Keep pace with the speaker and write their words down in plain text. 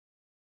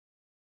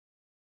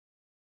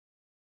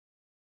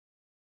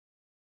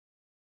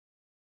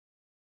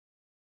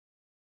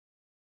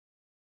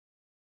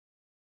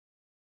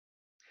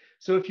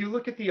So if you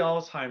look at the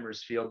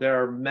Alzheimer's field,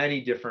 there are many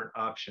different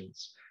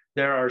options.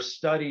 There are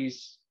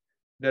studies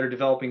that are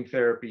developing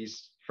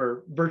therapies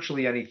for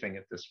virtually anything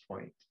at this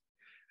point.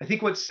 I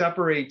think what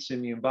separates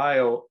INmune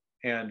Bio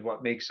and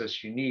what makes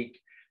us unique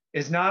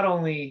is not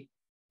only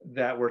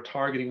that we're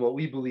targeting what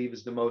we believe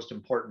is the most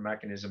important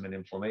mechanism in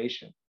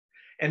inflammation,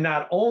 and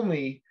not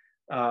only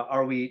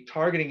are we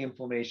targeting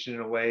inflammation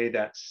in a way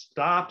that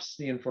stops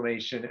the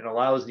inflammation and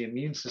allows the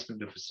immune system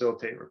to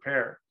facilitate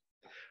repair,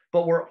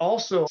 but we're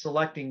also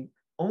selecting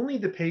only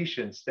the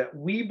patients that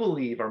we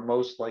believe are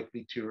most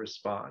likely to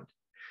respond.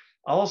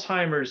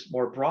 Alzheimer's,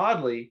 more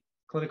broadly,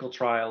 clinical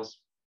trials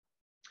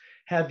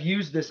have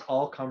used this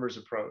all-comers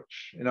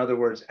approach. In other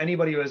words,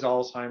 anybody who has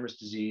Alzheimer's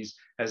disease,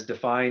 as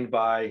defined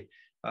by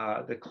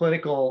the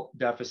clinical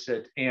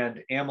deficit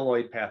and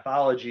amyloid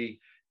pathology,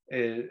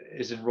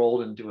 is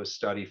enrolled into a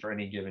study for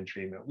any given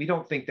treatment. We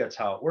don't think that's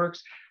how it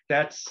works.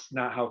 That's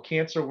not how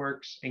cancer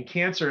works. And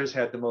cancer has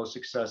had the most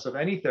success of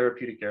any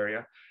therapeutic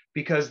area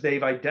because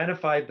they've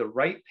identified the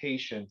right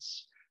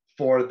patients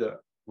for the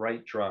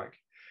right drug.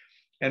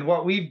 And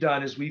what we've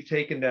done is we've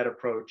taken that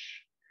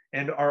approach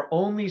and are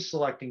only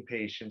selecting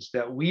patients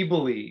that we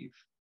believe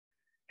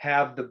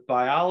have the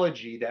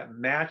biology that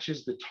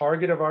matches the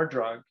target of our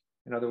drug.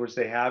 In other words,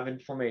 they have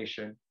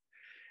inflammation.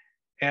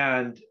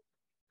 And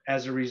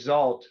as a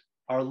result,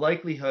 our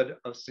likelihood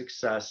of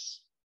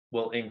success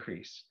will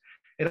increase.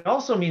 It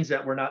also means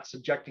that we're not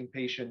subjecting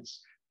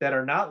patients that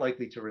are not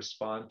likely to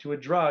respond to a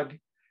drug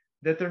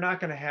that they're not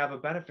going to have a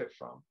benefit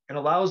from, and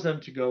allows them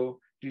to go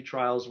do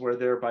trials where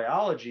their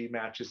biology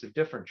matches a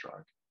different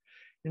drug.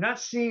 You're not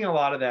seeing a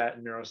lot of that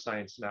in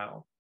neuroscience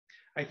now.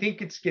 I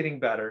think it's getting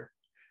better,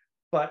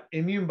 but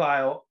INmune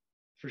Bio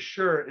for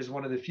sure is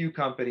one of the few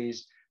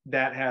companies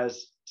that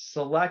has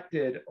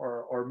selected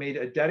or made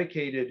a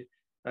dedicated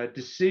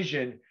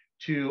decision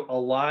to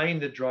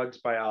align the drug's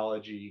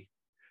biology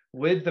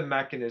with the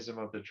mechanism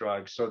of the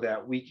drug so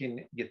that we can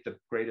get the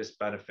greatest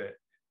benefit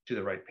to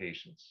the right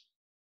patients.